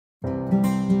Hey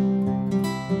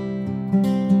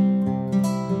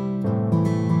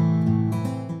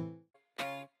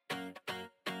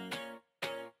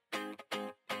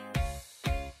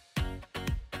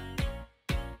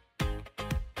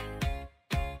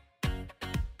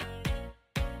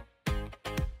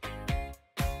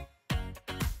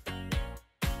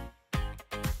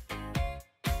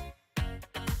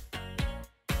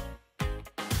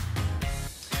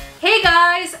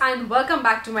guys, and welcome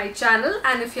back to my channel.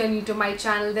 And if you're new to my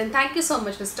channel, then thank you so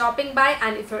much for stopping by.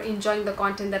 And if you're enjoying the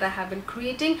content that I have been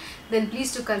creating, then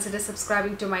please do consider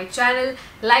subscribing to my channel.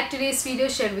 Like today's video,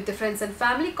 share with your friends and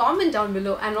family, comment down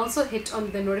below, and also hit on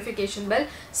the notification bell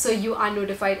so you are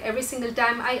notified every single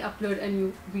time I upload a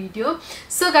new video.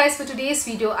 So guys, for today's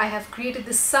video I have created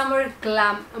this summer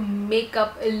glam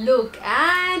makeup look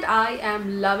and I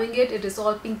am loving it. It is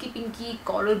all pinky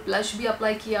coral blush bhi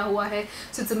apply kiya hua hai,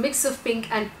 so it's a mix of pink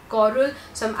and coral,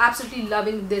 so I'm absolutely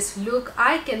loving this look.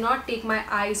 I cannot take my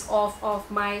eyes off of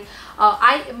my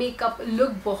eye makeup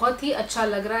look. बहुत ही अच्छा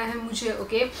लग रहा है मुझे.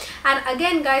 Okay, and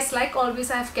again guys, like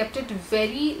always I have kept it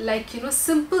very like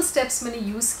simple steps मैंने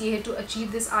use किए हैं to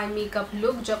achieve this eye makeup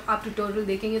look. जब आप tutorial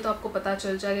देखेंगे तो आपको पता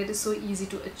चल जाएगा. It is so easy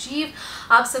to achieve.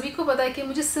 आप सभी को पता है कि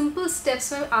मुझे simple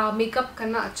steps में makeup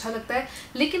करना अच्छा लगता है,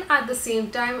 लेकिन at the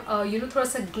same time थोड़ा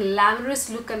सा glamorous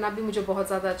look करना भी मुझे बहुत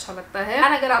ज़्यादा अच्छा लगता है.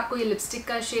 And अगर आपको ये लिपस्टिक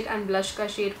का शेड एंड ब्लश का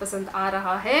शेड पसंद आ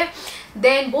रहा है,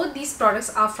 then both these products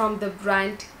are from the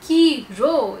brand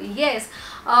kiro. Yes,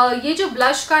 ये जो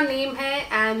ब्लश का नेम है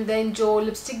एंड देन जो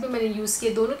लिपस्टिक भी मैंने यूज़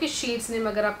किए, दोनों के शेड्स नेम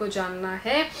अगर आपको जानना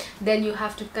है, then you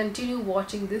have to continue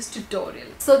watching this tutorial.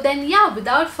 So then या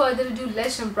without further ado,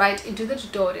 let's jump right into the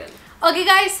tutorial. Okay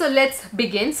guys, so let's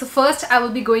begin. So first I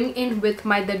will be going in with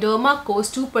my The Derma Co's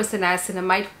 2%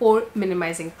 Niacinamide Pore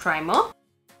Minimizing Primer.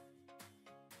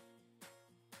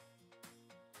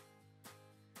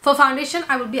 For foundation,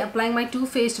 I will be applying my Too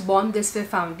Faced Born This Way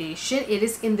foundation. It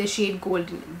is in the shade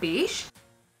Golden Beige.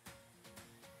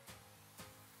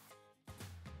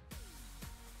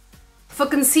 For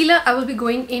concealer, I will be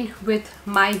going in with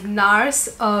my NARS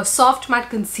Soft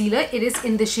Matte Concealer. It is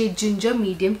in the shade Ginger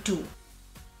Medium 2.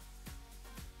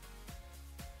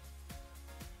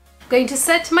 Going to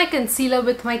set my concealer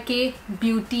with my K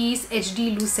Beauty's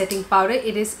HD Loose Setting Powder.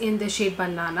 It is in the shade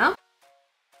Banana.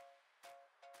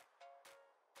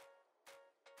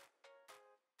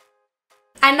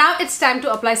 And now it's time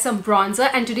to apply some bronzer,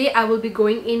 and today I will be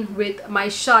going in with my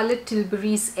Charlotte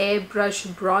Tilbury's Airbrush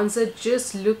Bronzer.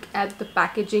 Just look at the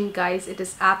packaging guys, it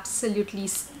is absolutely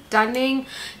stunning.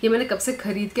 ये मैंने कब से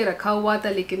खरीद के रखा हुआ था,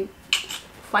 लेकिन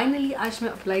finally आज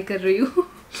मैं apply कर रही हूँ.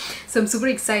 So I'm super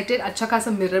excited. अच्छा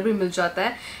खासा mirror भी मिल जाता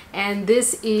है. And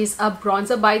this is a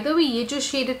bronzer. By the way, ये जो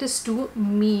shade it is too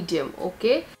medium.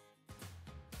 Okay.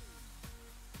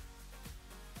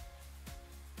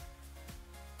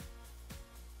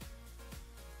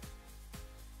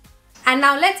 And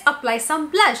now let's apply some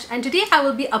blush, and today I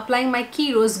will be applying my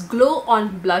Kiro's Glow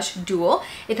On Blush Duo.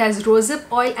 It has rosehip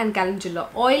oil and calendula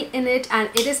oil in it, and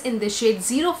it is in the shade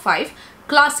 05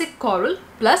 Classic Coral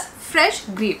plus Fresh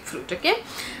Grapefruit. Okay,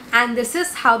 and this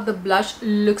is how the blush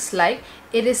looks like.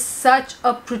 It is such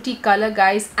a pretty color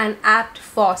guys and apt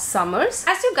for summers.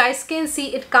 As you guys can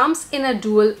see, it comes in a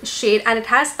dual shade and it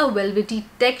has a velvety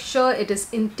texture. It is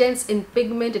intense in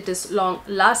pigment, it is long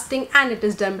lasting, and it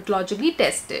is dermatologically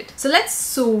tested. So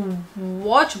let's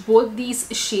watch both these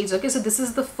shades. Okay, so this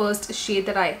is the first shade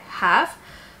that I have.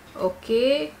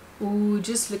 Okay, ooh,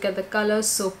 just look at the color,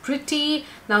 so pretty.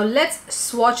 Now let's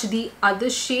swatch the other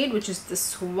shade, which is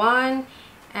this one.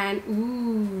 And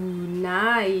ooh,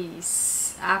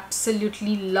 nice.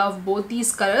 Absolutely love both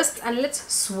these colors, and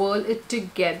let's swirl it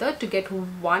together to get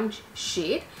one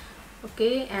shade.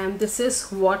 Okay, and this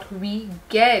is what we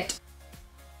get.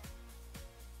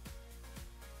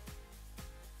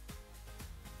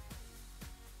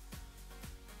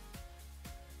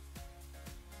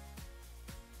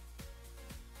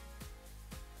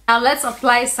 Now let's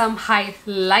apply some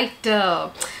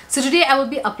highlighter. So today I will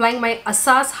be applying my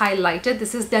Assa's highlighter.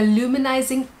 This is the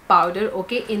luminizing powder,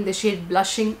 okay, in the shade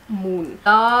Blushing Moon.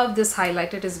 Love this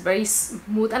highlighter. It is very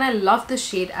smooth and I love the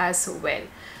shade as well.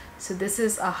 So this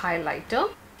is a highlighter.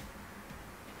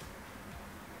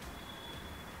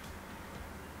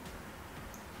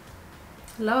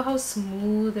 Love how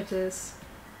smooth it is.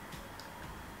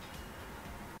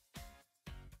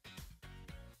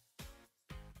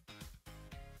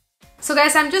 So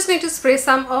guys, I'm just going to spray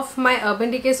some of my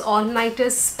Urban Decay's All Nighter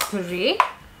spray.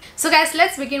 So guys,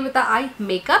 let's begin with the eye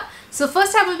makeup. So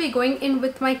first I will be going in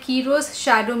with my Kiro's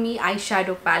Shadow Me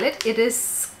eyeshadow palette. It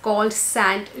is called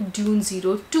Sand Dune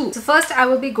 02. So first I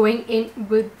will be going in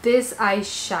with this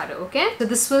eyeshadow, okay? So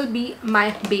this will be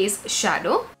my base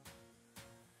shadow.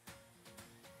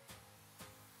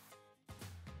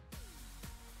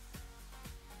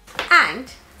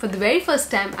 And for the very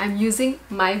first time, I'm using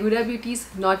my Huda Beauty's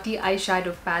Naughty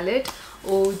Eyeshadow Palette.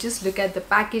 Oh, just look at the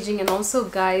packaging, and also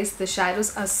guys, the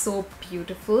shadows are so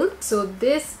beautiful. So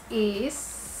this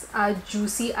is a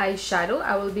juicy eyeshadow.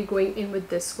 I will be going in with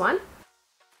this one.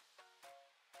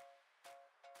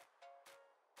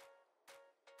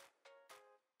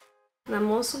 And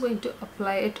I'm also going to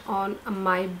apply it on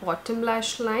my bottom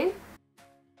lash line.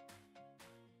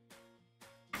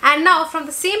 And now from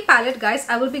the same palette guys,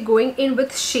 I will be going in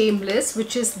with Shameless,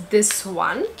 which is this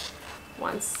one.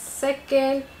 One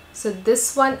second. So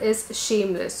this one is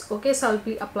Shameless. Okay, so I'll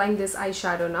be applying this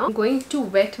eyeshadow now. I'm going to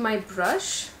wet my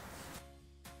brush.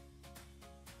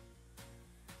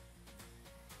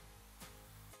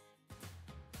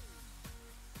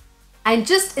 And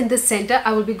just in the center,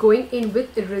 I will be going in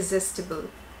with Irresistible.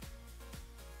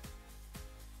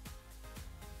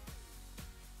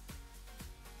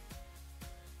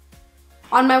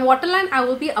 On my waterline, I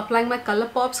will be applying my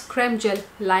Colourpop's Creme Gel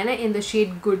Liner in the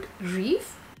shade Good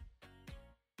Reef.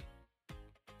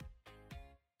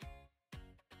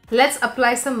 Let's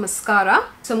apply some mascara.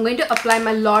 So I'm going to apply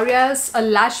my L'Oreal's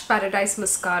Lash Paradise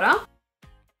Mascara.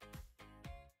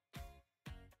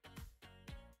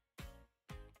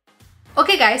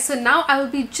 Okay guys, so now I will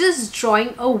be just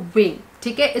drawing a wing.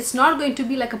 Okay, it's not going to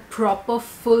be like a proper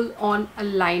full-on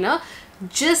liner,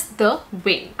 just the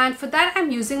wing. And for that,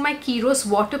 I'm using my Kiro's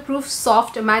waterproof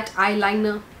soft matte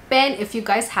eyeliner pen. If you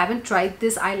guys haven't tried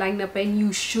this eyeliner pen,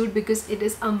 you should, because it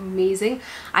is amazing.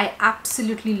 I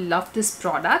absolutely love this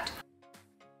product.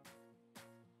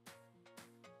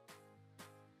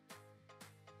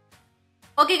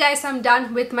 Okay guys, so I'm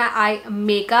done with my eye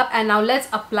makeup, and now let's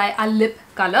apply a lip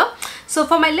color. So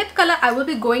for my lip color, I will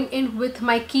be going in with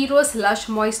my Kiro's Lush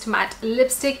Moist Matte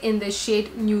Lipstick in the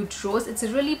shade Nude Rose. It's a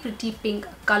really pretty pink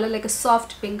color, like a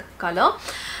soft pink color.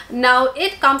 Now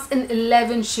it comes in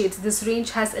 11 shades. This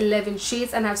range has 11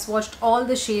 shades, and I've swatched all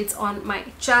the shades on my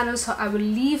channel. So I will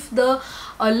leave the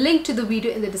link to the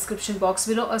video in the description box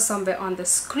below or somewhere on the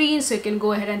screen, so you can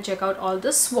go ahead and check out all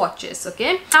the swatches.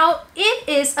 Okay, now it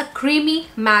is a creamy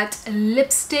matte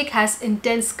lipstick, has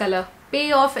intense color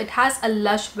payoff. It has a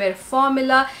Lush Wear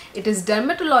formula. It is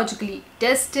dermatologically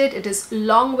tested. It is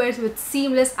long wear with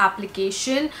seamless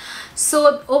application.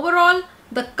 So overall,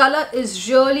 the color is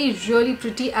really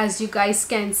pretty, as you guys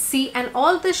can see, and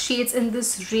all the shades in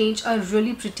this range are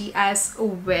really pretty as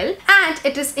well. And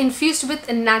it is infused with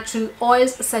natural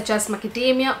oils such as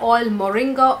macadamia oil,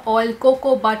 moringa oil,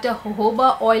 cocoa butter,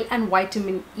 jojoba oil, and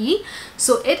vitamin E.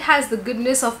 So it has the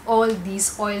goodness of all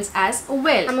these oils as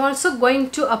well. I'm also going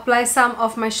to apply some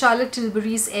of my Charlotte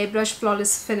Tilbury's Airbrush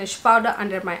Flawless Finish powder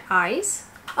under my eyes.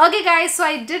 Okay guys, so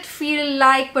I did feel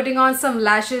like putting on some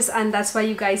lashes, and that's why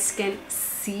you guys can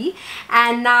see.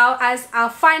 And now as our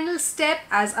final step,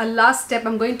 as a last step,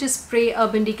 I'm going to spray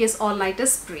Urban Decay's All Nighter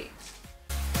Spray.